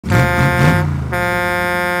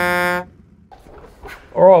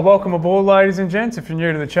Alright, welcome aboard ladies and gents. If you're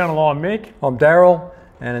new to the channel, I'm Mick. I'm Daryl,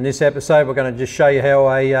 and in this episode we're going to just show you how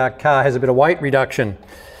a car has a bit of weight reduction.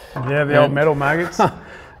 Yeah, the old metal maggots.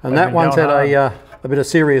 And that one's had a bit of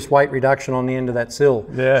serious weight reduction on the end of that sill.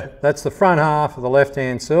 Yeah. That's the front half of the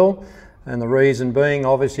left-hand sill, and the reason being,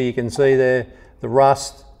 obviously you can see there the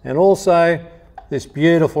rust, and also this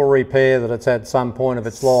beautiful repair that it's had some point of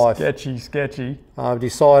its life. Sketchy. I've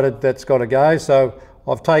decided that's got to go, so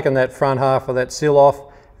I've taken that front half of that sill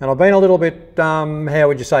off, and I've been a little bit, how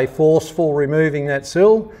would you say, forceful removing that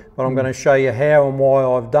sill, but I'm going to show you how and why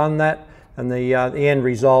I've done that, and the end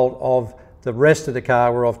result of the rest of the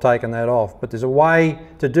car where I've taken that off. But there's a way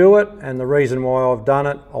to do it, and the reason why I've done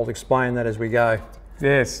it, I'll explain that as we go.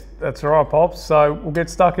 Yes, that's right, Pops. So we'll get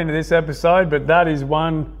stuck into this episode, but that is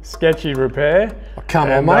one sketchy repair. Oh, come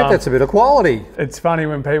on, mate, that's a bit of quality. It's funny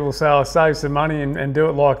when people say, I'll save some money and do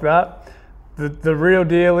it like that. The real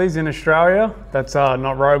deal is in Australia, that's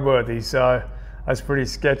not roadworthy, so that's pretty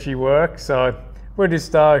sketchy work. So we're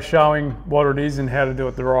just showing what it is and how to do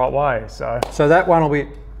it the right way. So that one will be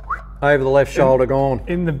over the left shoulder gone.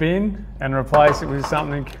 In the bin and replace it with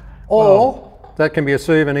something. Or that can be a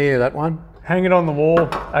souvenir, that one. Hang it on the wall.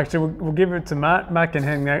 Actually, we'll give it to Matt. Matt can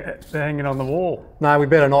hang it on the wall. No, we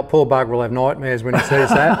better not. Poor bug will have nightmares when he sees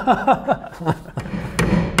that.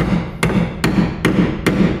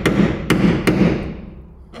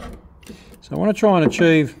 So I want to try and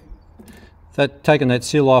achieve that, taking that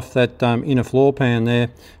sill off that inner floor pan there.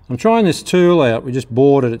 I'm trying this tool out. We just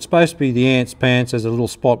bought it. It's supposed to be the Ant's Pants as a little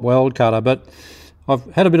spot weld cutter, but I've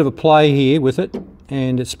had a bit of a play here with it,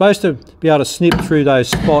 and it's supposed to be able to snip through those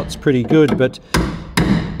spots pretty good, but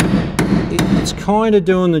it's kind of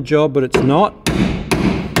doing the job, but it's not.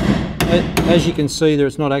 As you can see there,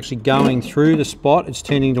 it's not actually going through the spot. It's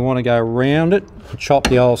tending to want to go around it and chop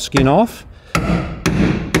the old skin off.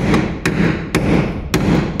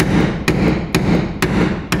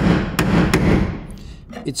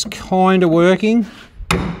 It's kind of working.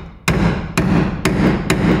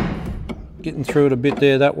 Getting through it a bit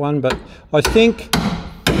there, that one, but I think,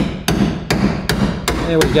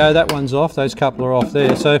 there we go, that one's off, those couple are off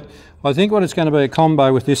there. So I think what it's going to be a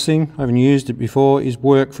combo with this thing, I haven't used it before, is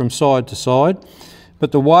work from side to side.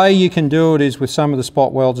 But the way you can do it is with some of the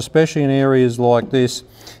spot welds, especially in areas like this.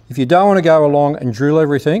 If you don't want to go along and drill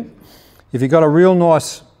everything, if you've got a real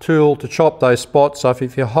nice tool to chop those spots off,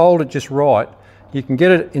 if you hold it just right, you can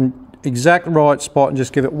get it in exact right spot and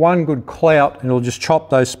just give it one good clout and it'll just chop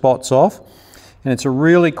those spots off. And it's a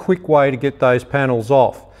really quick way to get those panels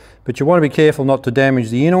off. But you want to be careful not to damage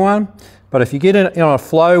the inner one. But if you get in on a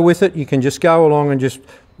flow with it, you can just go along and just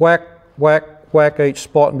whack, whack, whack each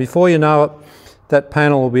spot, and before you know it, that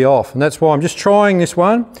panel will be off. And that's why I'm just trying this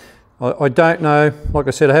one. I don't know, like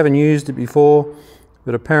I said, I haven't used it before,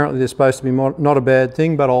 but apparently they're supposed to be not a bad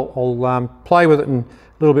thing, but I'll play with it and a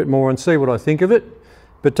little bit more and see what I think of it.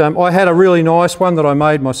 But I had a really nice one that I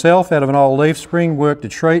made myself out of an old leaf spring, worked a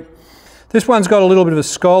treat. This one's got a little bit of a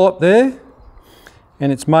scallop there,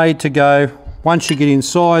 and it's made to go, once you get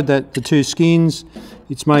inside the two skins,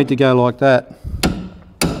 it's made to go like that.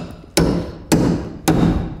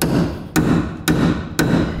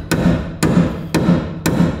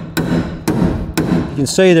 You can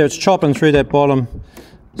see there it's chopping through that bottom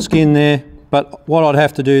skin there. But what I'd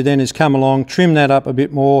have to do then is come along, trim that up a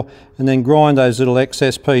bit more, and then grind those little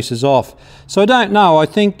excess pieces off. So I don't know, I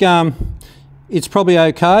think it's probably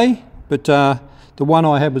okay, but the one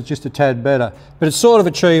I had was just a tad better. But it's sort of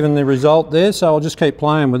achieving the result there, so I'll just keep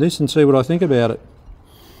playing with this and see what I think about it.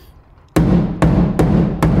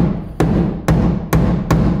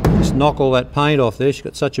 Just knock all that paint off there. She's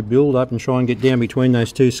got such a build up, and try and get down between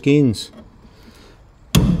those two skins.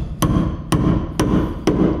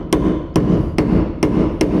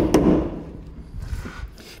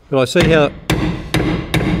 But I see how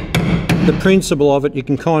the principle of it, you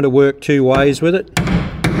can kind of work two ways with it.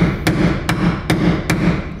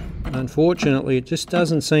 Unfortunately, it just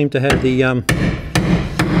doesn't seem to have the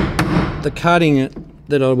cutting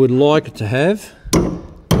that I would like it to have.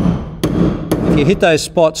 If you hit those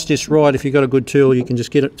spots just right, if you've got a good tool, you can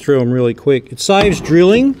just get it through them really quick. It saves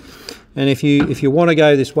drilling, and if you want to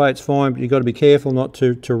go this way, it's fine, but you've got to be careful not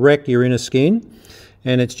to wreck your inner skin.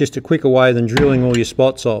 And it's just a quicker way than drilling all your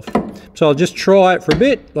spots off. So I'll just try it for a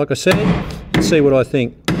bit, like I said, and see what I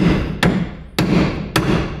think.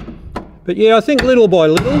 But yeah, I think little by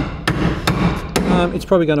little, it's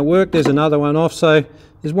probably going to work. There's another one off, so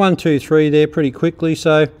there's 1, 2, 3 there pretty quickly.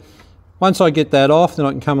 So once I get that off, then I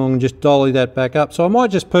can come along and just dolly that back up. So I might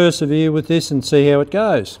just persevere with this and see how it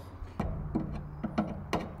goes.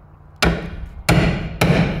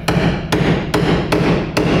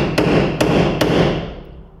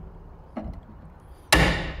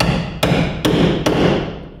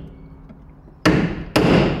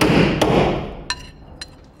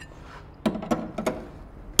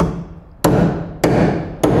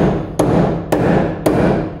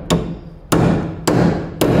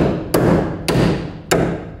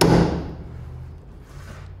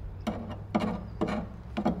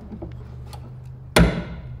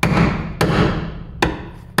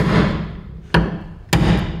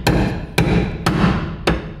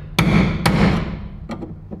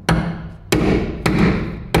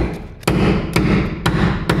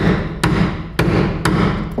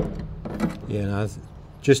 know,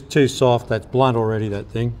 just too soft. That's blunt already, that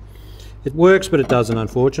thing. It works, but it doesn't,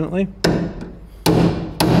 unfortunately.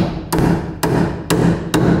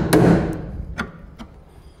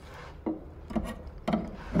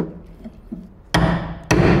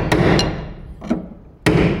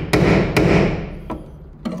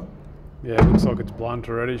 Yeah, it looks like it's blunt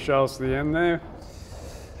already. Show us the end there.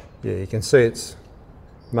 Yeah, you can see it's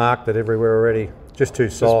marked it everywhere already. Just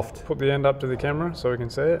too soft. Just put the end up to the camera so we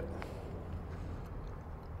can see it.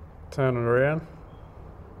 Turn it around.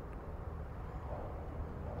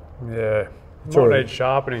 Yeah, it might need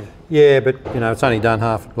sharpening. Yeah, but you know, it's only done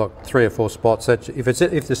half, like 3 or 4 spots. That's, if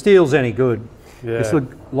the steel's any good, yeah. It's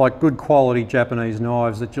like good quality Japanese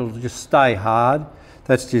knives that you'll just stay hard.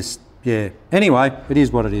 That's just, yeah. Anyway, it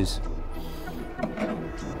is what it is.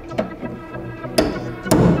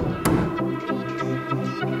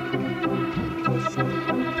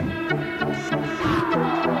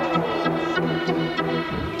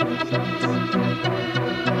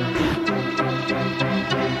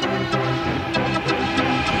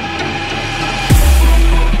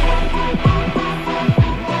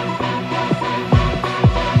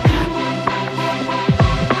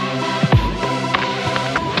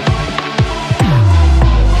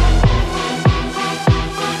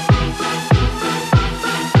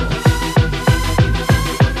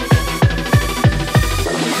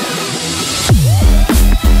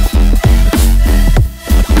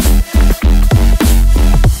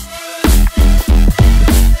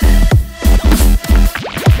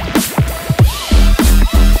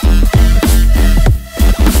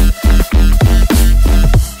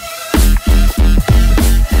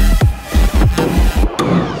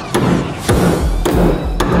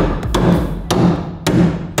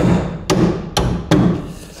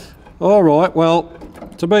 All right, well,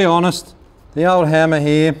 to be honest, the old hammer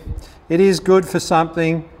here, it is good for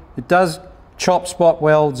something. It does chop spot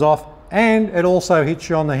welds off, and it also hits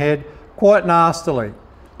you on the head quite nastily.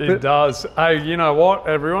 It does. Hey, you know what,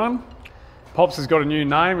 everyone? Pops has got a new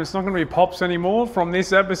name. It's not going to be Pops anymore from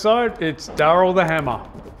this episode. It's Daryl the Hammer.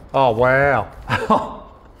 Oh, wow.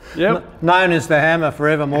 Yep. Known as the Hammer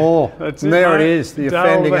forevermore. That's it, there mate. it is, the Daryl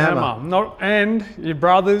offending the hammer. And your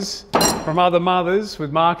brothers from other mothers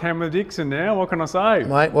with Mark Hammer Dixon now. What can I say?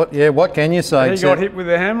 Mate, what can you say? He got hit with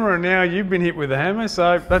a hammer and now you've been hit with a hammer.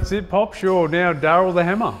 So that's it, Pop. Sure, now Daryl the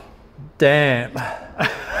Hammer. Damn.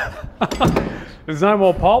 There's no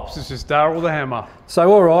more Pops, it's just Daryl the Hammer.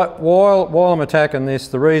 So all right, while I'm attacking this,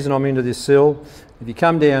 the reason I'm into this sill, if you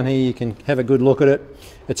come down here you can have a good look at it.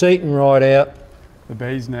 It's eaten right out. The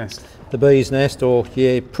bee's nest. The bee's nest, or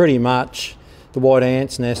yeah, pretty much the white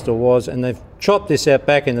ant's nest, or was, and they've chopped this out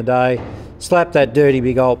back in the day, slapped that dirty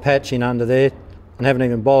big old patch in under there, and haven't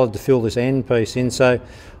even bothered to fill this end piece in. So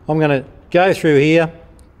I'm going to go through here,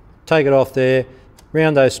 take it off there,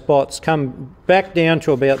 round those spots, come back down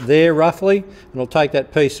to about there roughly, and I'll take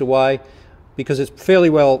that piece away because it's fairly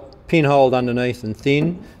well pinholed underneath and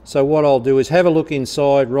thin. So what I'll do is have a look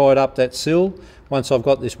inside right up that sill once I've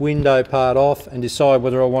got this window part off, and decide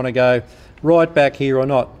whether I want to go right back here or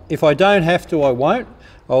not. If I don't have to, I won't.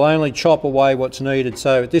 I'll only chop away what's needed.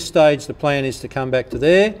 So at this stage the plan is to come back to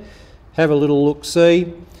there, have a little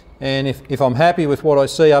look-see, and if I'm happy with what I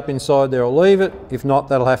see up inside there, I'll leave it. If not,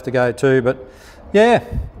 that'll have to go too. But yeah,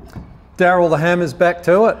 Daryl the Hammer's back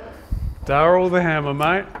to it. Daryl the Hammer,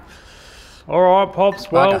 mate. All right,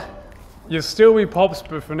 Pops, well, you'll still be Pops,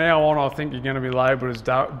 but from now on I think you're going to be labelled as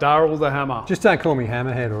Daryl the Hammer. Just don't call me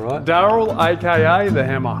Hammerhead, all right? Daryl, aka the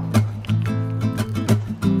Hammer.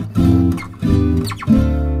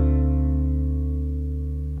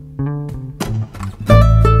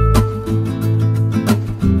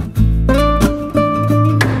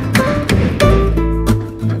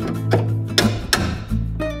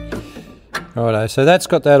 Righto, so that's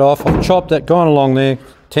got that off. I've chopped that, gone along there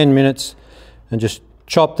 10 minutes and just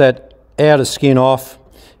chopped that outer skin off.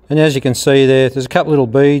 And as you can see there's a couple little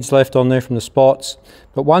beads left on there from the spots.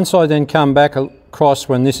 But once I then come back across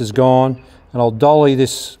when this is gone, and I'll dolly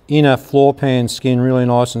this inner floor pan skin really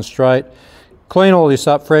nice and straight, clean all this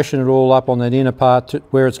up, freshen it all up on that inner part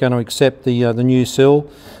where it's going to accept the new sill.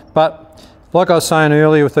 But like I was saying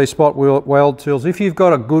earlier with these spot weld sills, if you've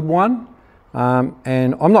got a good one,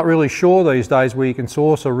 and I'm not really sure these days where you can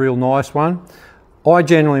source a real nice one. I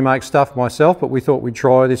generally make stuff myself, but we thought we'd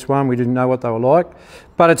try this one. We didn't know what they were like.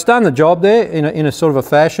 But it's done the job there in a sort of a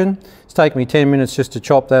fashion. It's taken me 10 minutes just to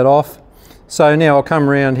chop that off. So now I'll come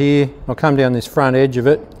around here, I'll come down this front edge of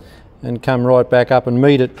it and come right back up and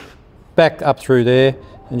meet it back up through there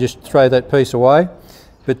and just throw that piece away.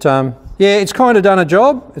 But yeah, it's kind of done a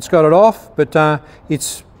job. It's got it off, but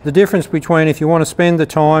it's the difference between if you want to spend the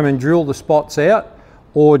time and drill the spots out,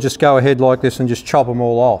 or just go ahead like this and just chop them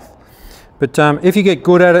all off. But if you get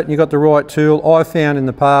good at it and you've got the right tool, I've found in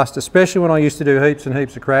the past, especially when I used to do heaps and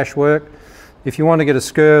heaps of crash work, if you want to get a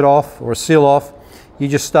skirt off or a sill off, you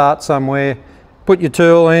just start somewhere, put your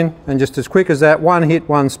tool in, and just as quick as that, one hit,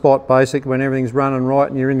 one spot basically, when everything's running right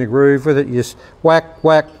and you're in the groove with it, you just whack,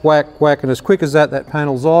 whack, whack, whack, and as quick as that, that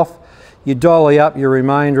panel's off. You dolly up your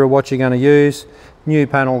remainder of what you're going to use, new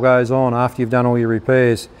panel goes on after you've done all your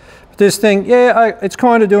repairs. But this thing, yeah, it's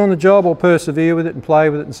kind of doing the job. I'll persevere with it and play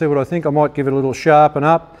with it and see what I think. I might give it a little sharpen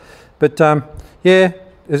up. But yeah,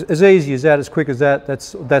 as easy as that, as quick as that,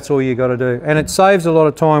 that's all you got to do. And it saves a lot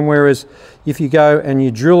of time, whereas if you go and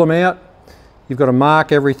you drill them out, you've got to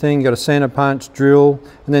mark everything, you've got to center punch, drill,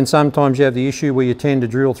 and then sometimes you have the issue where you tend to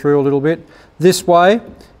drill through a little bit. This way,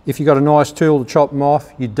 if you've got a nice tool to chop them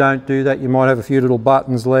off, you don't do that. You might have a few little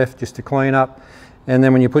buttons left just to clean up. And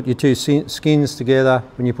then when you put your two skins together,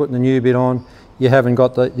 when you're putting the new bit on, you haven't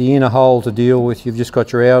got the inner hole to deal with. You've just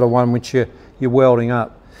got your outer one which you're welding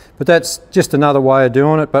up. But that's just another way of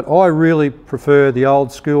doing it. But I really prefer the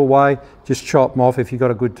old school way. Just chop them off if you've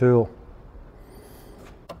got a good tool.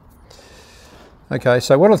 Okay,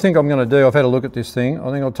 so what I think I'm going to do, I've had a look at this thing.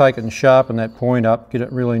 I think I'll take it and sharpen that point up, get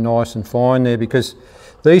it really nice and fine there, because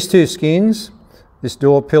these two skins, this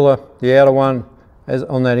door pillar, the outer one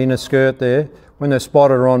on that inner skirt there, when they're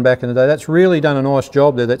spotted or on back in the day, that's really done a nice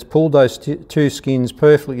job there. That's pulled those two skins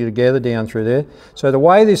perfectly together down through there. So the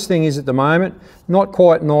way this thing is at the moment, not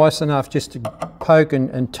quite nice enough just to poke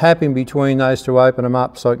and tap in between those to open them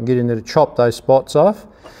up so I can get in there to chop those spots off.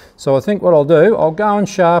 So I think what I'll do, I'll go and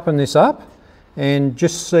sharpen this up and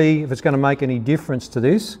just see if it's going to make any difference to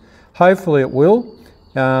this. Hopefully it will.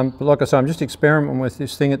 But like I say, I'm just experimenting with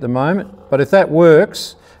this thing at the moment. But if that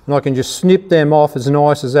works, and I can just snip them off as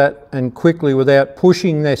nice as that and quickly without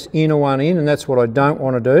pushing this inner one in, and that's what I don't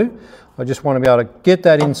want to do. I just want to be able to get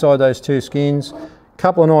that inside those two skins, a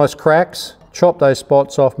couple of nice cracks, chop those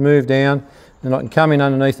spots off, move down, and I can come in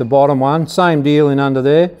underneath the bottom one. Same deal in under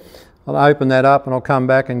there. I'll open that up and I'll come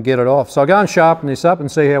back and get it off. So I'll go and sharpen this up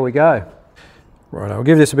and see how we go. Right, I'll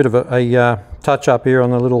give this a bit of a touch up here on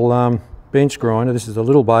the little bench grinder. This is a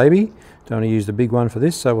little baby. Don't want to use the big one for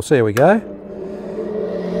this, so we'll see how we go.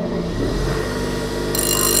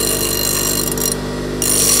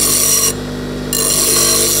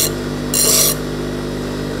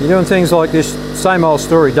 You're doing things like this, same old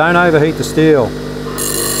story, don't overheat the steel.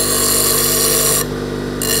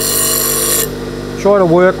 Try to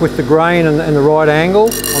work with the grain and the right angle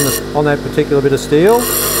on that particular bit of steel.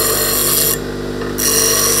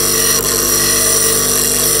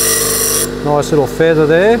 Nice little feather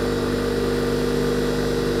there.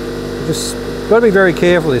 Just got to be very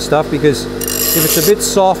careful with this stuff, because if it's a bit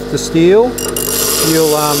soft, the steel,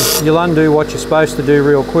 you'll undo what you're supposed to do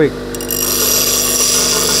real quick.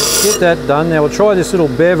 Get that done. Now we'll try this little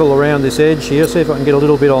bevel around this edge here, see if I can get a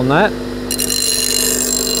little bit on that.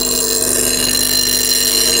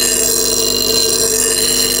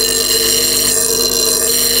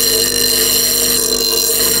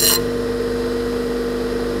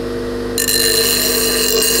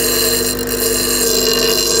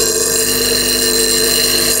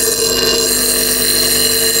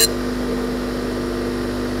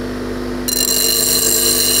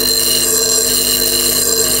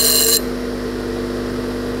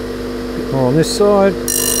 On this side,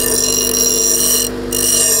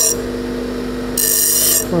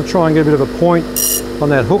 I'm going to try and get a bit of a point on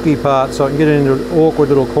that hooky part so I can get it into awkward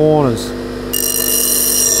little corners.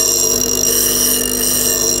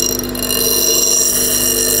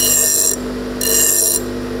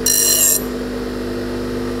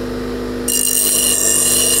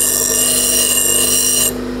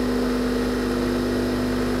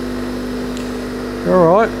 All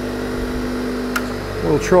right.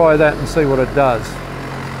 We'll try that and see what it does.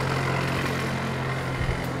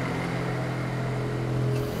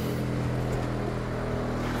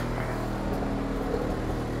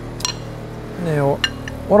 Now,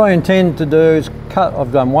 what I intend to do is cut.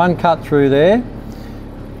 I've done one cut through there,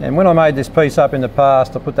 and when I made this piece up in the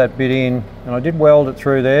past, I put that bit in and I did weld it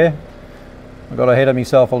through there. I got ahead of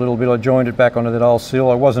myself a little bit. I joined it back onto that old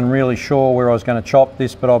sill. I wasn't really sure where I was going to chop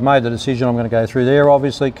this, but I've made the decision I'm going to go through there,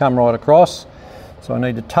 obviously, come right across. So I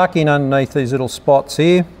need to tuck in underneath these little spots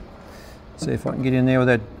here. See if I can get in there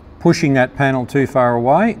without pushing that panel too far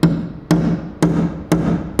away.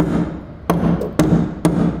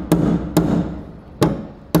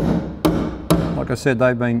 Like I said,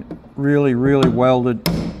 they've been really, really welded,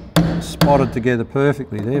 spotted together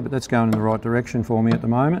perfectly there, but that's going in the right direction for me at the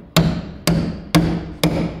moment.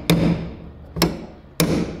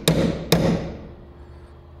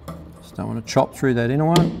 Don't want to chop through that inner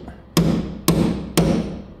one.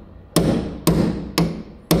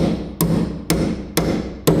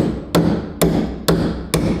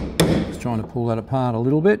 Just trying to pull that apart a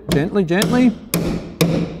little bit, gently, gently.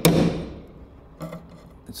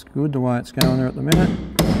 It's good the way it's going there at the minute.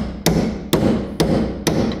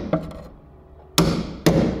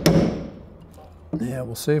 Now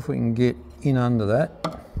we'll see if we can get in under that.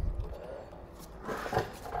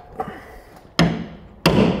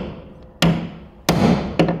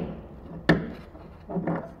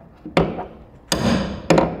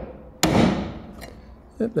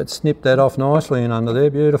 Yep, let's snip that off nicely in under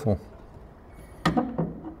there, beautiful.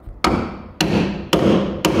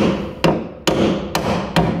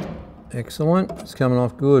 Excellent, it's coming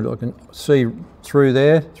off good. I can see through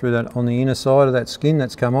there, through that on the inner side of that skin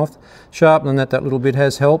that's come off. Sharpening that little bit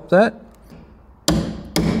has helped that.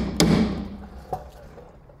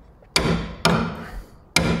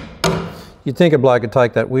 You'd think a bloke could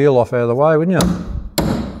take that wheel off out of the way, wouldn't you?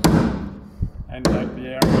 And take the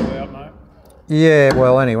air wheel out, mate. Yeah,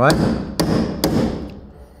 well anyway.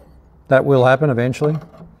 That will happen eventually.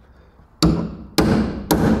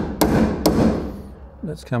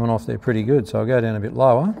 That's coming off there pretty good, so I'll go down a bit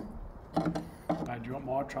lower. Hey, do you want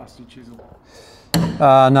my trusty chisel?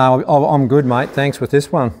 No, I'm good, mate. Thanks with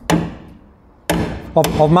this one.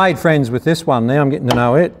 I've made friends with this one now. I'm getting to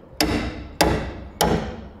know it.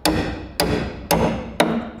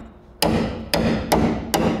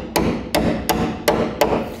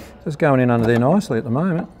 Just going in under there nicely at the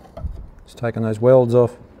moment. Just taking those welds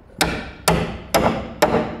off.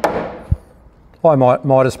 I might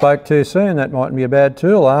have spoke too soon. That mightn't be a bad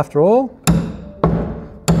tool after all. A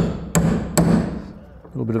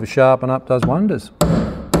little bit of a sharpen up does wonders.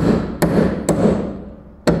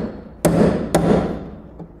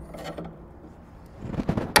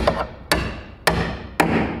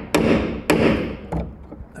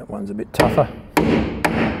 That one's a bit tougher.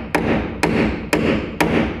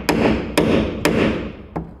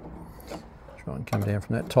 Try and come down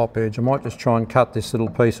from that top edge. I might just try and cut this little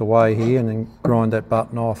piece away here and then grind that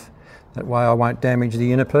button off. That way I won't damage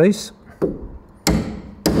the inner piece. I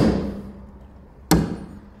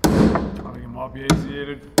think it might be easier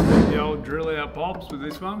to get the old drill out pops with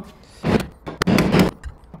this one.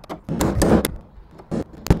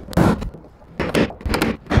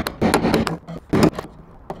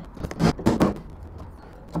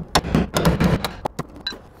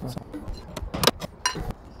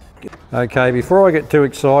 Okay, before I get too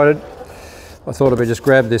excited, I thought I'd just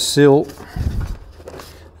grab this sill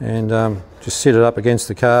and just sit it up against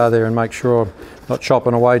the car there and make sure I'm not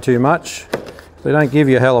chopping away too much. They don't give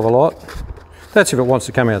you a hell of a lot. That's if it wants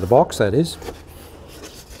to come out of the box, that is.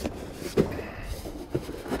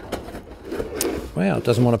 Wow, it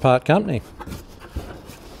doesn't want to part company.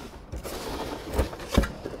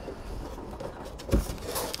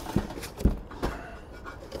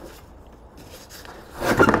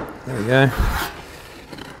 There we go.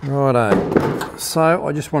 Righto. So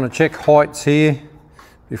I just want to check heights here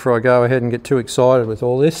before I go ahead and get too excited with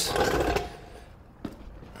all this.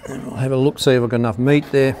 And I'll have a look, see if I've got enough meat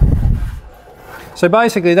there. So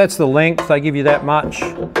basically that's the length, they give you that much.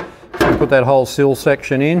 You put that whole sill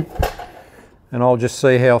section in and I'll just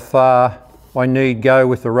see how far I need go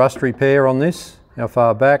with the rust repair on this, how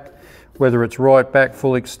far back, whether it's right back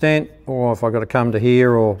full extent or if I've got to come to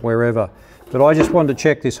here or wherever. But I just wanted to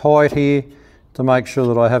check this height here to make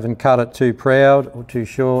sure that I haven't cut it too proud or too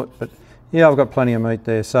short. But yeah, I've got plenty of meat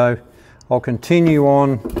there. So I'll continue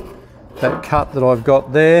on that cut that I've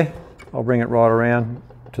got there. I'll bring it right around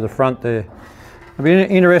to the front there. It'll be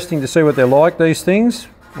interesting to see what they're like, these things,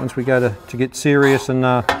 once we go to get serious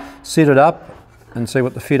and sit it up and see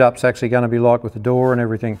what the fit up's actually going to be like with the door and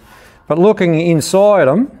everything. But looking inside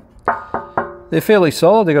them, they're fairly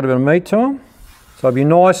solid. They've got a bit of meat to them. So it'd be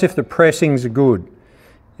nice if the pressings are good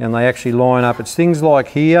and they actually line up. It's things like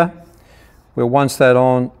here, where once that's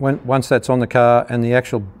on the car and the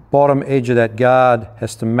actual bottom edge of that guard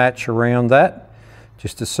has to match around that,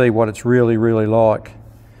 just to see what it's really, really like.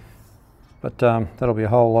 But that'll be a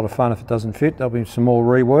whole lot of fun if it doesn't fit. There'll be some more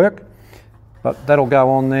rework, but that'll go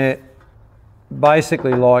on there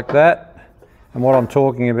basically like that. And what I'm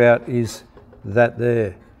talking about is that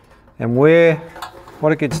there. And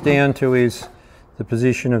what it gets down to is the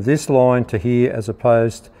position of this line to here as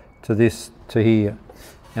opposed to this to here.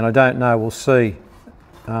 And I don't know, we'll see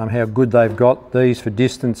how good they've got these for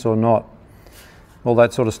distance or not. All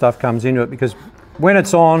that sort of stuff comes into it, because when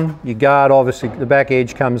it's on, your guard, obviously the back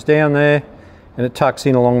edge comes down there and it tucks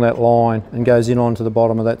in along that line and goes in onto the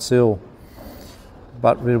bottom of that sill.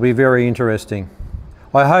 But it'll be very interesting.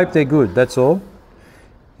 I hope they're good, that's all.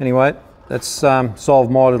 Anyway, that's solved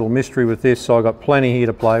my little mystery with this, so I've got plenty here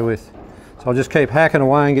to play with. So I'll just keep hacking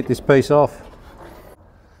away and get this piece off.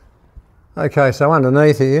 Okay, so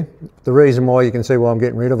underneath here, the reason why you can see why I'm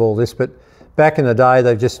getting rid of all this, but back in the day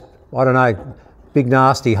they've just, I don't know, big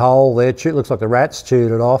nasty hole there, it looks like the rats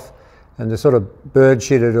chewed it off and the sort of bird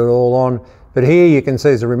shitted it all on. But here you can see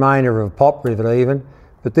there's a remainder of a pop rivet even,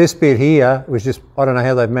 but this bit here was just, I don't know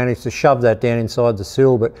how they've managed to shove that down inside the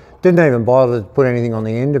sill, but didn't even bother to put anything on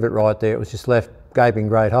the end of it right there, it was just left gaping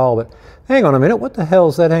great hole. But hang on a minute, what the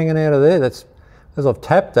hell's that hanging out of there? That's, as I've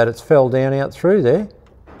tapped that, it's fell down out through there.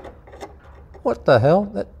 What the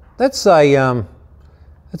hell? That's a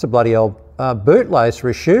bloody old bootlace for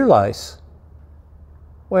a shoelace.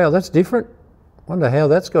 Wow, that's different. Wonder how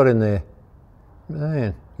that's got in there.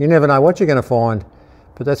 Man, you never know what you're going to find,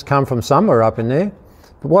 but that's come from somewhere up in there.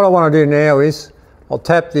 But what I want to do now is I'll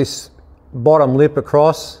tap this bottom lip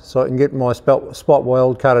across so I can get my spot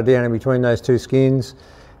weld cutter down in between those two skins,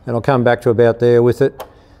 and I'll come back to about there with it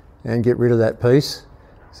and get rid of that piece.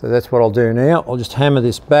 So that's what I'll do now. I'll just hammer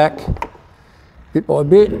this back bit by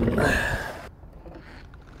bit.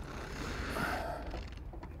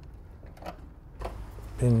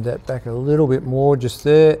 Bend that back a little bit more just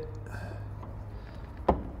there.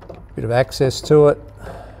 Bit of access to it.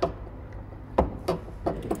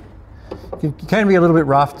 It can be a little bit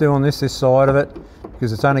rough doing this side of it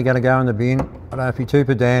because it's only going to go in the bin. I don't have to be too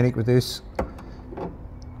pedantic with this.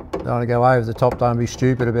 Don't want to go over the top, don't be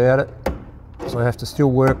stupid about it. So I have to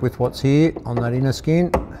still work with what's here on that inner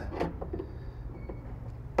skin.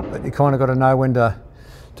 But you kind of got to know when to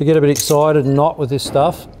get a bit excited and not with this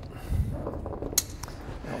stuff.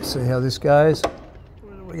 Let's see how this goes.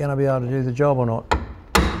 Are we going to be able to do the job or not?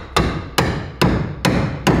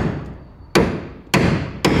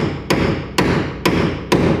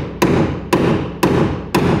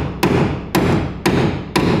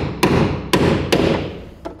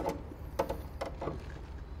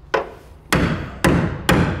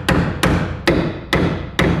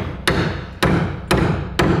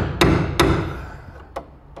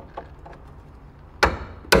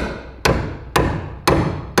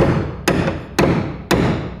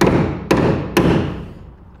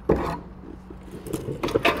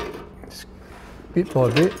 Bit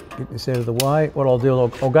by bit, get this out of the way. What I'll do,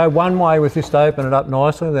 I'll go one way with this to open it up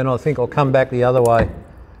nicely, then I think I'll come back the other way.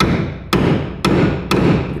 Get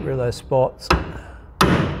rid of those spots.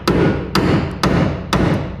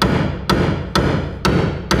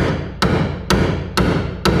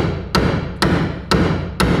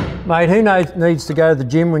 Mate, who needs to go to the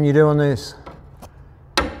gym when you're doing this?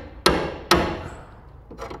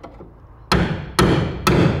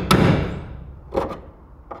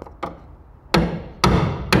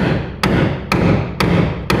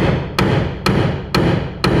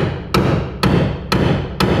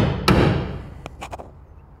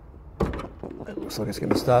 Looks like it's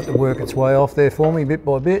going to start to work its way off there for me bit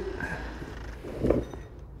by bit. Move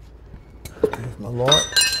my light.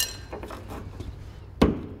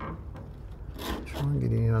 Try and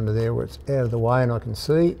get in under there where it's out of the way and I can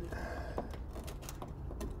see.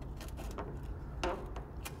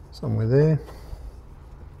 Somewhere there.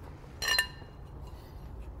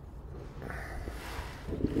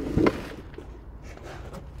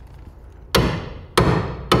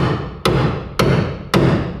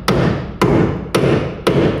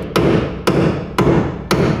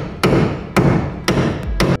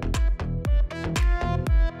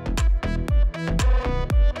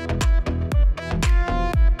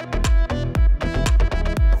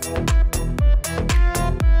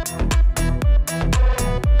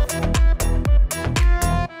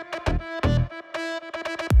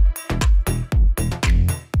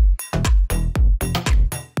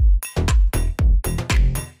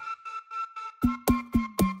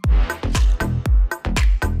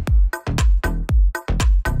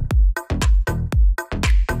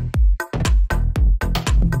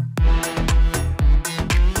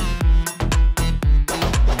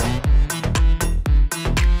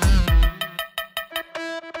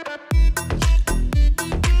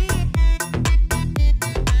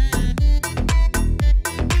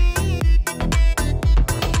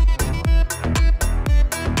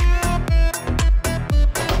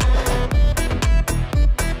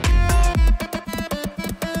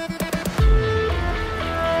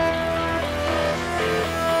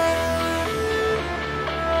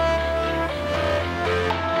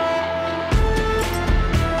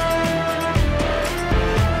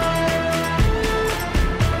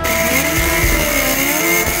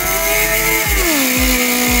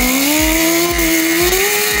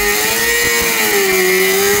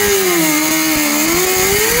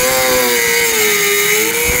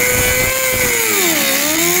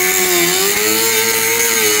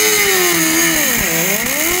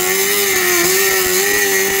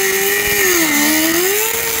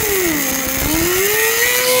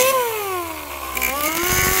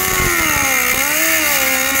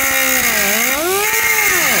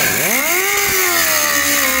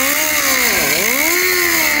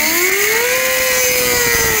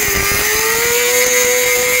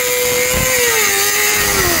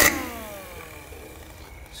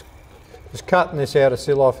 cutting this outer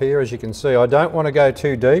sill off here, as you can see. I don't want to go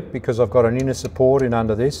too deep because I've got an inner support in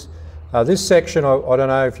under this. This section, I don't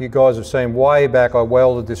know if you guys have seen, way back I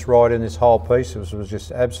welded this right in this whole piece. It was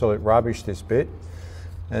just absolute rubbish, this bit.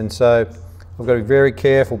 And so I've got to be very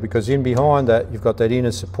careful because in behind that you've got that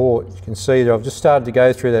inner support. You can see that I've just started to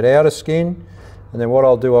go through that outer skin, and then what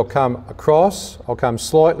I'll do, I'll come across, I'll come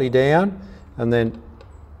slightly down and then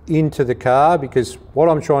into the car, because what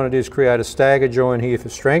I'm trying to do is create a stagger joint here for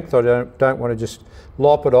strength. I don't want to just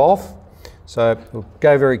lop it off. So we'll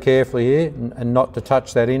go very carefully here and not to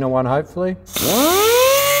touch that inner one, hopefully.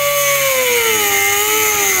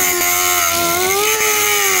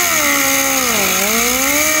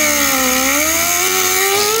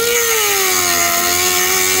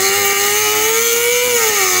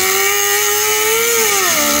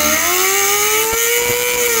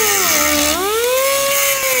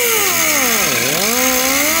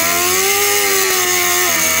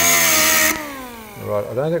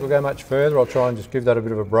 I don't think we'll go much further. I'll try and just give that a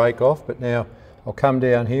bit of a break off, but now I'll come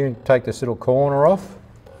down here and take this little corner off.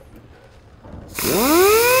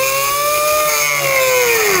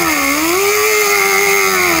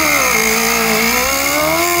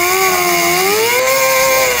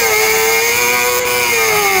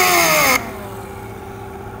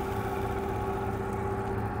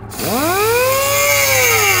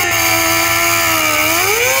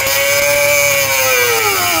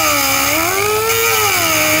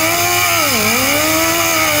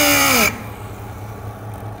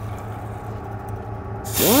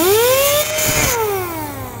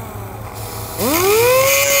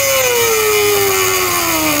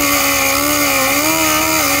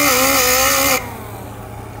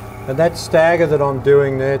 And that stagger that I'm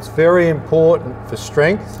doing there, it's very important for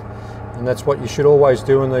strength, and that's what you should always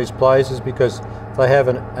do in these places, because they have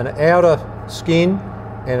an outer skin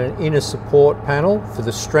and an inner support panel for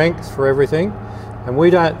the strength for everything. And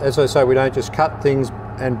we don't, as I say, we don't just cut things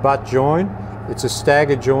and butt join. It's a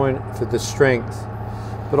stagger joint for the strength.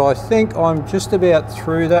 But I think I'm just about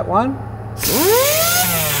through that one.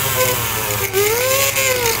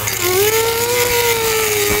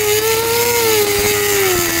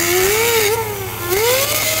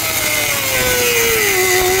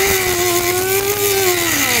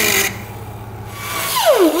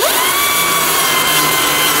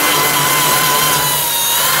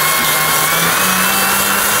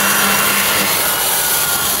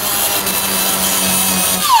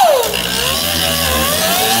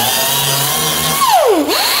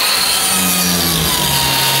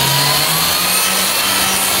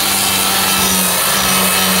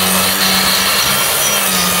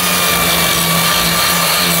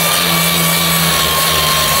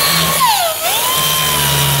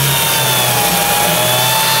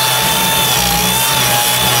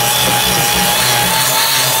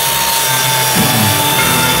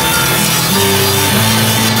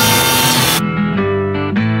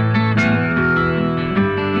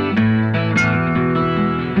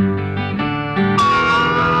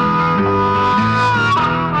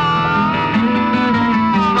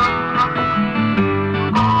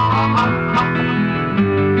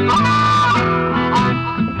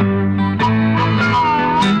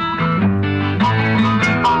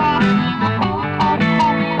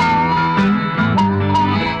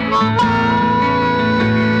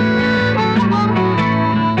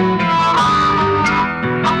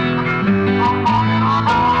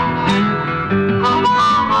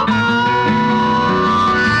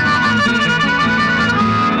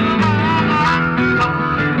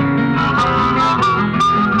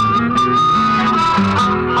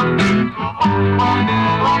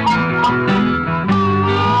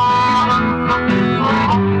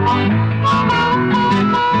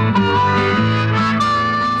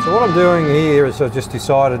 What I'm doing here is I've just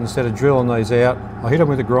decided, instead of drilling these out, I hit them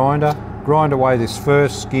with a grinder, grind away this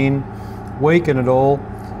first skin, weaken it all,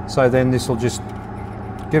 so then this will just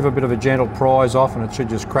give a bit of a gentle prise off, and it should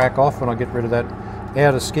just crack off when I get rid of that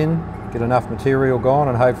outer skin, get enough material gone,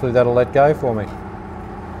 and hopefully that'll let go for me.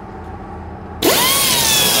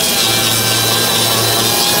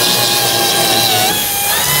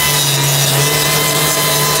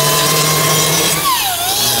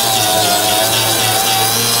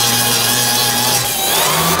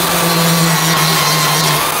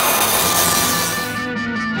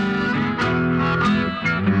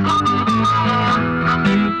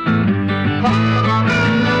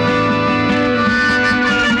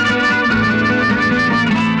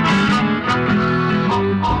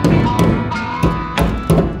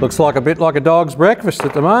 Looks like a bit like a dog's breakfast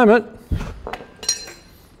at the moment.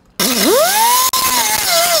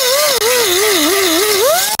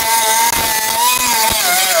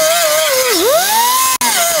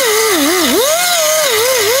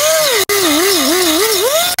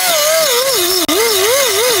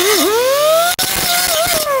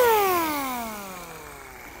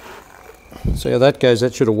 See how that goes,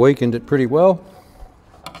 that should have weakened it pretty well.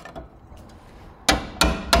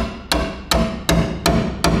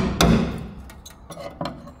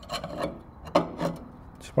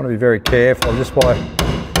 Just want to be very careful, just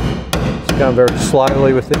going very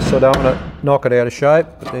slowly with this, so I don't want to knock it out of shape,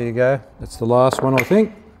 but there you go, that's the last one I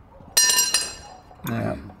think.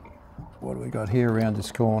 Now, what do we got here around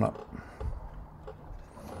this corner?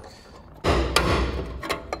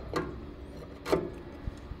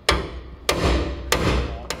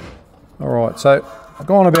 Alright, so I've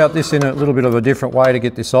gone about this in a little bit of a different way to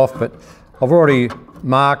get this off, but I've already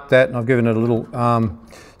marked that and I've given it a little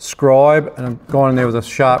scribe, and I've gone in there with a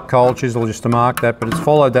sharp cold chisel just to mark that, but it's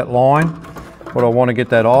followed that line, what I want to get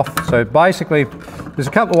that off. So basically, there's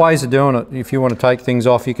a couple of ways of doing it. If you want to take things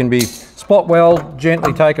off, you can be spot weld,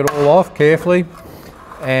 gently take it all off carefully,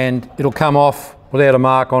 and it'll come off without a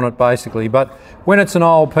mark on it basically. But when it's an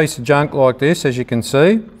old piece of junk like this, as you can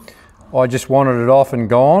see, I just wanted it off and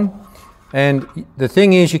gone. And the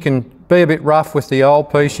thing is, you can be a bit rough with the old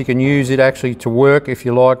piece. You can use it actually to work, if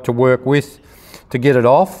you like, to work with, to get it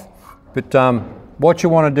off. But what you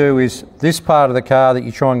want to do is, this part of the car that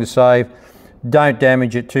you're trying to save, don't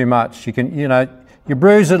damage it too much. You can, you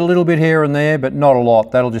bruise it a little bit here and there, but not a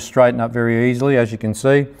lot. That'll just straighten up very easily, as you can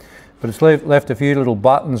see. But it's left a few little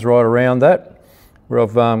buttons right around that, where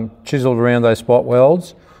I've chiseled around those spot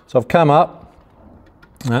welds. So I've come up,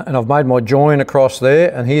 and I've made my join across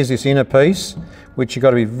there, and here's this inner piece, which you've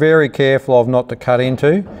got to be very careful of not to cut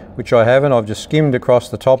into, which I haven't. I've just skimmed across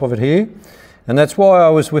the top of it here. And that's why I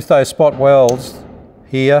was with those spot welds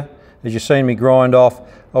here, as you've seen me grind off,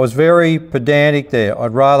 I was very pedantic there.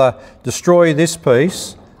 I'd rather destroy this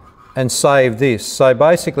piece and save this. So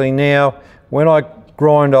basically now, when I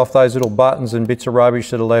grind off those little buttons and bits of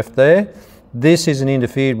rubbish that are left there, this isn't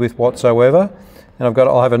interfered with whatsoever. And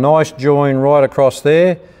I'll have a nice join right across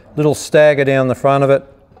there, little stagger down the front of it,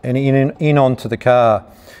 and in onto the car.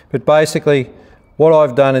 But basically, what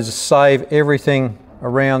I've done is save everything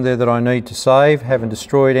around there that I need to save, haven't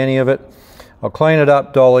destroyed any of it. I'll clean it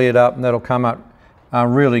up, dolly it up, and that'll come up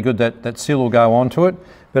really good. That sill will go onto it,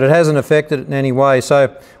 but it hasn't affected it in any way.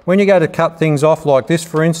 So when you go to cut things off like this,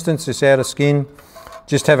 for instance, this outer skin,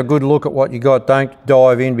 just have a good look at what you got. Don't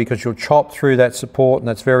dive in, because you'll chop through that support, and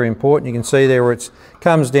that's very important. You can see there where it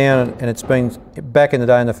comes down, and it's been, back in the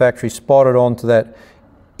day in the factory, spotted onto that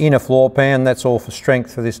inner floor pan. That's all for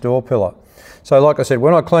strength for this door pillar. So like I said,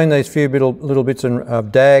 when I clean these few little bits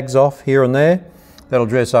of dags off here and there, that'll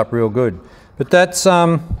dress up real good. But that's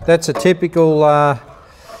a typical,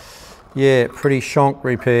 yeah, pretty shonk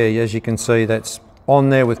repair. As you can see, that's on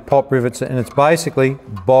there with pop rivets, and it's basically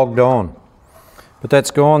bogged on. But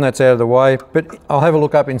that's gone, that's out of the way. But I'll have a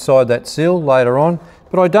look up inside that sill later on.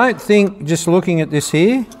 But I don't think, just looking at this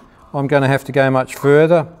here, I'm going to have to go much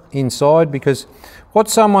further inside, because what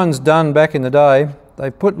someone's done back in the day,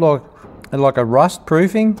 they put like a rust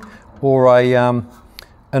proofing or an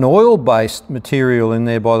oil-based material in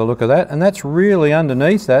there by the look of that, and that's really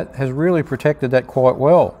underneath that, has really protected that quite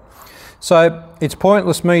well. So it's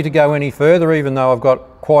pointless me to go any further, even though I've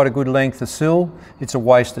got quite a good length of sill. It's a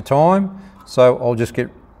waste of time. So I'll just get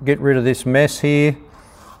rid of this mess here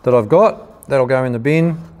that I've got. That'll go in the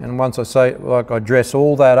bin, and once I dress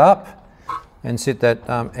all that up and set that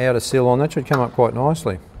outer sill on, that should come up quite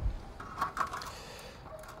nicely.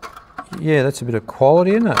 Yeah, that's a bit of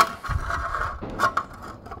quality, isn't it?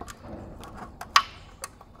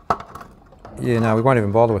 Yeah, no, we won't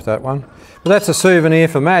even bother with that one. But that's a souvenir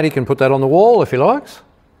for Matt. He can put that on the wall if he likes.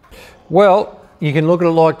 Well, you can look at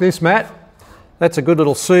it like this, Matt. That's a good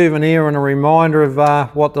little souvenir and a reminder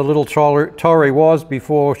of what the little Torry was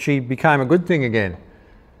before she became a good thing again.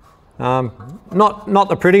 Not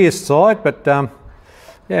the prettiest side, but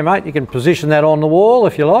yeah, mate, you can position that on the wall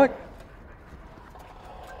if you like.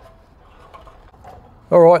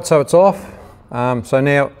 All right, so it's off. So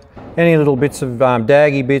now, any little bits of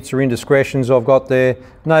daggy bits or indiscretions I've got there,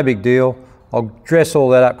 no big deal. I'll dress all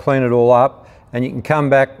that up, clean it all up, and you can come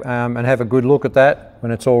back and have a good look at that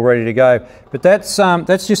when it's all ready to go. But that's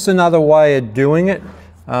just another way of doing it,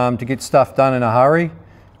 to get stuff done in a hurry.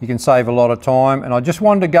 You can save a lot of time, and I just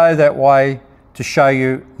wanted to go that way to show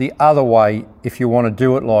you the other way if you want to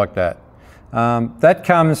do it like that. That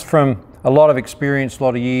comes from a lot of experience, a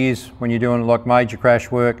lot of years when you're doing like major crash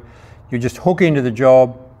work. You just hook into the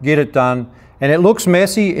job, get it done, and it looks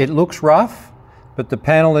messy, it looks rough, but the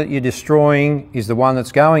panel that you're destroying is the one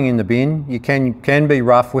that's going in the bin. You can be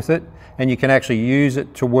rough with it, and you can actually use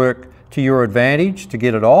it to work to your advantage to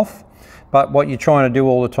get it off. But what you're trying to do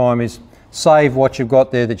all the time is save what you've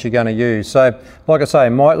got there that you're going to use. So like I say,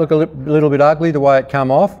 it might look a little bit ugly the way it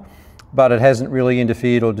come off, but it hasn't really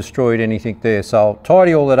interfered or destroyed anything there. So I'll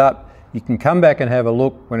tidy all that up. You can come back and have a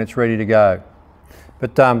look when it's ready to go.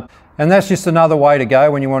 But and that's just another way to go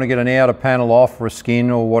when you want to get an outer panel off or a skin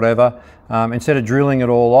or whatever. Instead of drilling it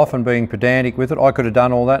all off and being pedantic with it, I could have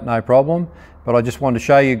done all that, no problem. But I just wanted to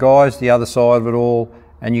show you guys the other side of it all,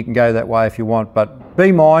 and you can go that way if you want. But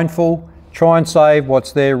be mindful, try and save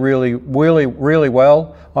what's there really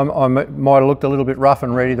well. I might have looked a little bit rough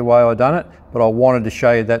and ready the way I done it, but I wanted to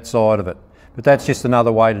show you that side of it. But that's just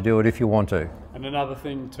another way to do it if you want to. And another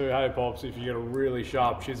thing too, hey Pops, if you get a really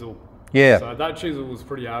sharp chisel. Yeah. So that chisel was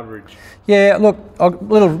pretty average. Yeah, look, a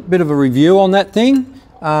little bit of a review on that thing.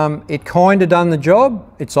 It kind of done the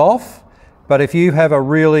job, it's off, but if you have a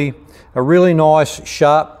really nice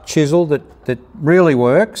sharp chisel that really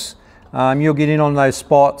works, you'll get in on those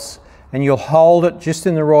spots and you'll hold it just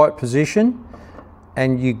in the right position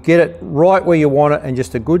and you get it right where you want it and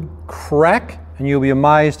just a good crack, and you'll be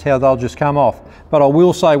amazed how they'll just come off. But I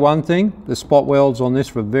will say one thing, the spot welds on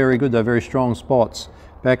this were very good. They're very strong spots.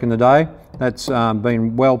 Back in the day, that's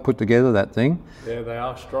been well put together, that thing. Yeah, they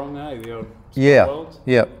are strong, eh? The old yeah, welds.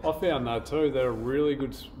 Yeah. I found that too. They're really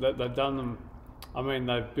good. They've done them. I mean,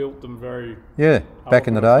 they've built them very. Yeah, back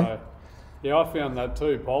in the day. Yeah, I found that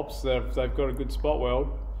too, Pops. They've got a good spot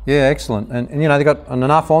weld. Yeah, excellent. And you know, they got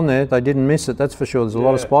enough on there. They didn't miss it. That's for sure. There's a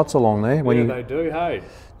lot of spots along there. When they do. Hey.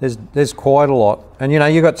 There's quite a lot. And you know,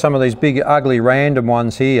 you got some of these big, ugly, random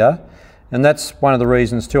ones here. And that's one of the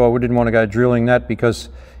reasons too I didn't want to go drilling that, because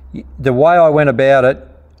the way I went about it,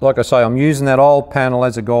 like I say, I'm using that old panel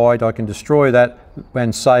as a guide. I can destroy that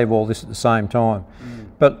and save all this at the same time.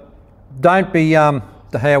 But don't be,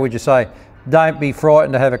 how would you say, don't be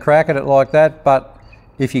frightened to have a crack at it like that. But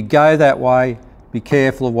if you go that way, be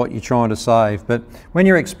careful of what you're trying to save. But when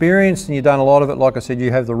you're experienced and you've done a lot of it, like I said,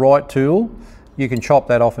 you have the right tool, you can chop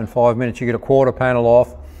that off in 5 minutes. You get a quarter panel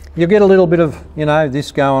off. You'll get a little bit of, you know,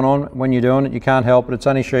 this going on when you're doing it. You can't help it. It's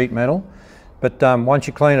only sheet metal. But once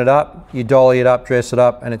you clean it up, you dolly it up, dress it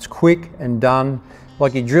up, and it's quick and done.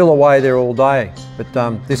 Like you drill away there all day. But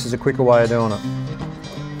this is a quicker way of doing it.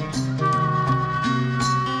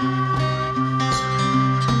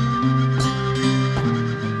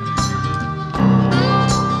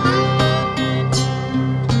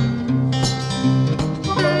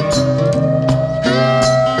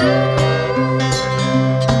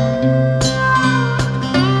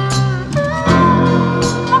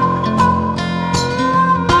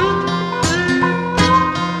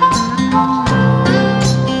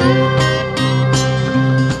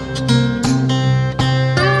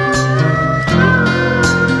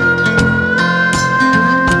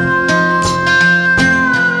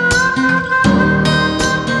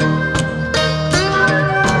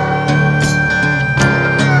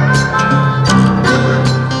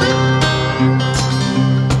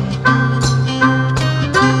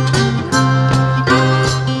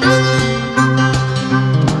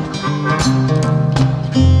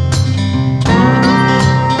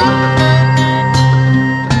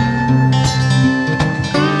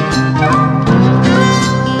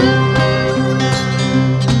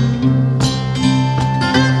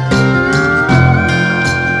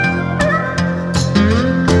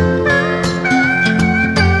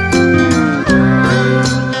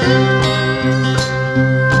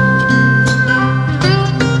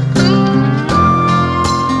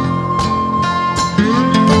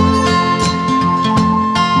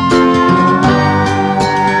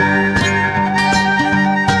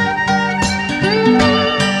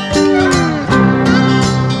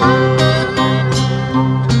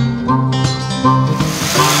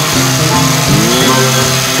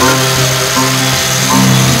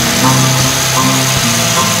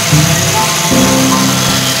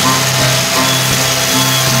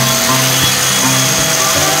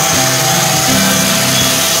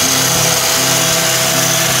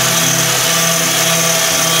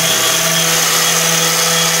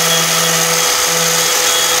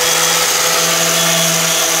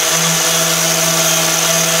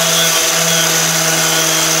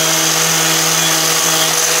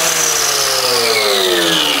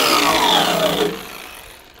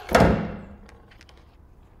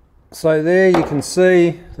 So there you can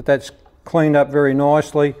see that that's cleaned up very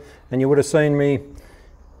nicely, and you would have seen me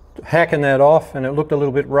hacking that off, and it looked a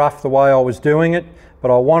little bit rough the way I was doing it, but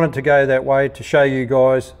I wanted to go that way to show you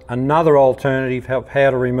guys another alternative of how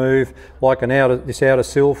to remove like this outer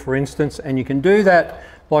sill, for instance. And you can do that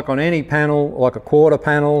like on any panel, like a quarter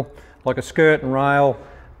panel, like a skirt and rail.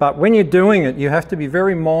 But when you're doing it, you have to be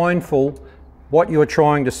very mindful what you're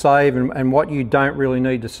trying to save and what you don't really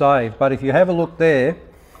need to save. But if you have a look there,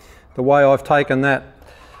 the way I've taken that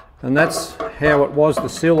And that's how it was, the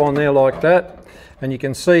sill on there like that. And you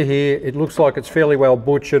can see here, it looks like it's fairly well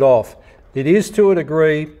butchered off. It is to a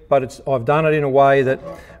degree, but I've done it in a way that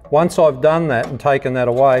once I've done that and taken that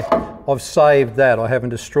away, I've saved that. I haven't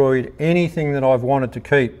destroyed anything that I've wanted to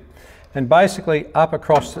keep. And basically up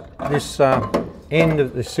across this end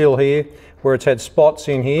of the sill here, where it's had spots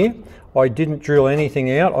in here, I didn't drill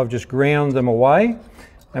anything out, I've just ground them away.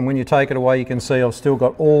 And when you take it away, you can see I've still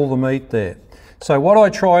got all the meat there. So what I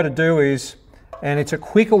try to do is, and it's a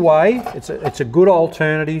quicker way, it's a good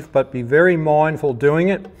alternative, but be very mindful doing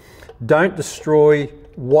it. Don't destroy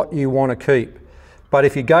what you want to keep. But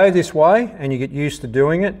if you go this way and you get used to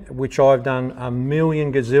doing it, which I've done a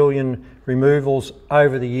million gazillion removals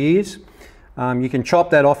over the years, you can chop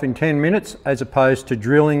that off in 10 minutes as opposed to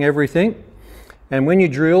drilling everything. And when you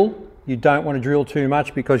drill, you don't want to drill too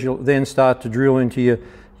much because you'll then start to drill into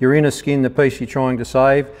your inner skin, the piece you're trying to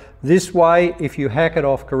save. This way, if you hack it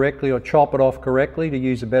off correctly or chop it off correctly, to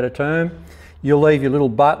use a better term, you'll leave your little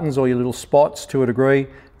buttons or your little spots to a degree,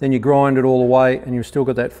 then you grind it all away and you've still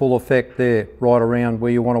got that full effect there right around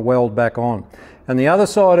where you want to weld back on. And the other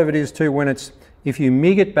side of it is too, if you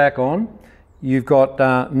MIG it back on, you've got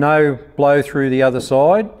no blow through the other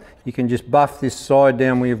side. You can just buff this side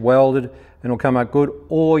down where you've welded and it'll come out good,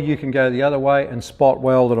 or you can go the other way and spot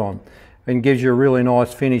weld it on, and gives you a really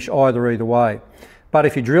nice finish either way. But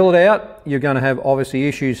if you drill it out, you're going to have obviously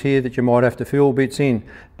issues here that you might have to fill bits in.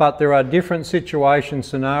 But there are different situation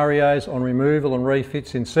scenarios on removal and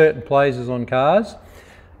refits in certain places on cars.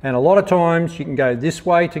 And a lot of times you can go this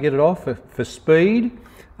way to get it off for speed,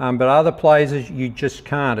 but other places you just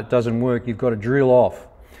can't, it doesn't work, you've got to drill off.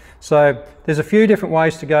 So there's a few different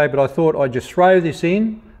ways to go, but I thought I'd just throw this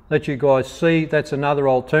in, let you guys see that's another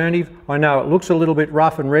alternative. I know it looks a little bit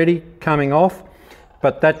rough and ready coming off,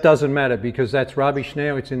 but that doesn't matter because that's rubbish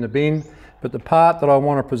now, it's in the bin. But the part that I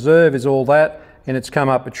want to preserve is all that, and it's come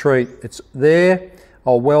up a treat. It's there,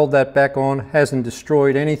 I'll weld that back on, hasn't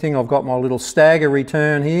destroyed anything. I've got my little stagger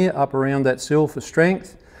return here up around that sill for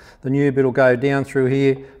strength. The new bit will go down through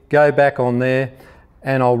here, go back on there,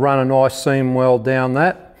 and I'll run a nice seam weld down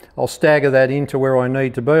that. I'll stagger that into where I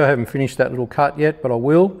need to be. I haven't finished that little cut yet, but I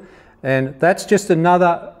will. And that's just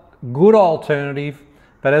another good alternative.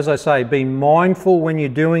 But as I say, be mindful when you're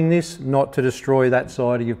doing this not to destroy that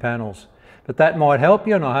side of your panels. But that might help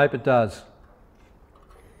you, and I hope it does.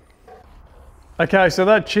 Okay, so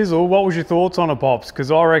that chisel, what was your thoughts on it, Pops?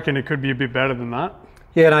 Because I reckon it could be a bit better than that.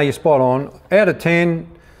 Yeah, no, you're spot on. Out of 10,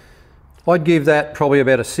 I'd give that probably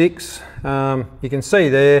about a 6. You can see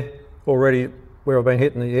there already where I've been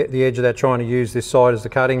hitting the edge of that, trying to use this side as the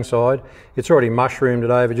cutting side. It's already mushroomed it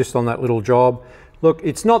over just on that little job. Look,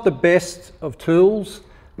 it's not the best of tools,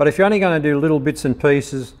 but if you're only going to do little bits and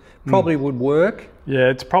pieces, probably would work. Yeah,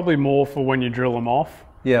 it's probably more for when you drill them off.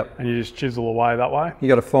 Yep. And you just chisel away that way. You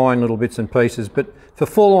got to find little bits and pieces, but for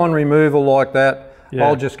full-on removal like that, yeah,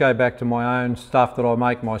 I'll just go back to my own stuff that I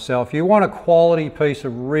make myself. You want a quality piece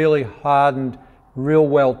of really hardened, real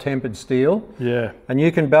well tempered steel. Yeah. And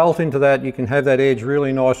you can belt into that, you can have that edge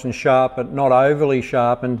really nice and sharp, but not overly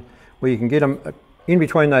sharpened, where you can get them in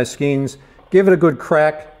between those skins, give it a good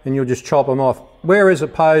crack, and you'll just chop them off. Whereas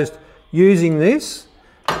opposed using this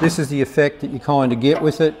is the effect that you kind of get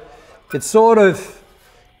with it. It sort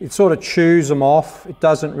of chews them off. It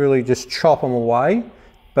doesn't really just chop them away.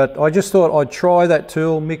 But I just thought I'd try that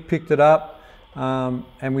tool. Mick picked it up,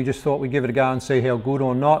 and we just thought we'd give it a go and see how good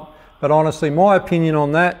or not. But honestly, my opinion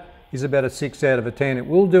on that is about a 6 out of a 10. It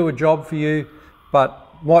will do a job for you, but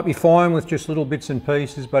might be fine with just little bits and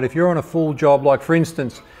pieces. But if you're on a full job, like for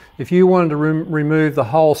instance, if you wanted to remove the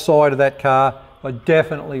whole side of that car, I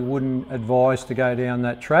definitely wouldn't advise to go down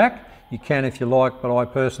that track. You can if you like, but I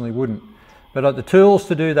personally wouldn't. But the tools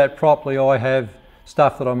to do that properly, I have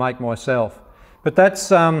stuff that I make myself. But that's,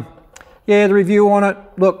 yeah, the review on it,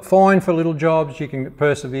 look, fine for little jobs, you can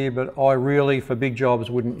persevere, but I really, for big jobs,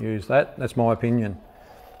 wouldn't use that. That's my opinion.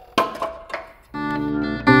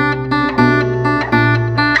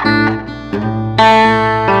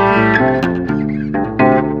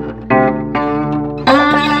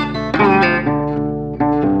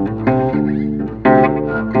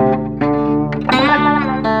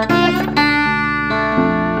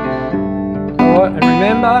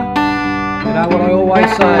 Remember, you know what I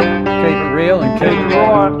always say, keep it real and keep it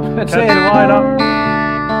right. That's it. Catch you later.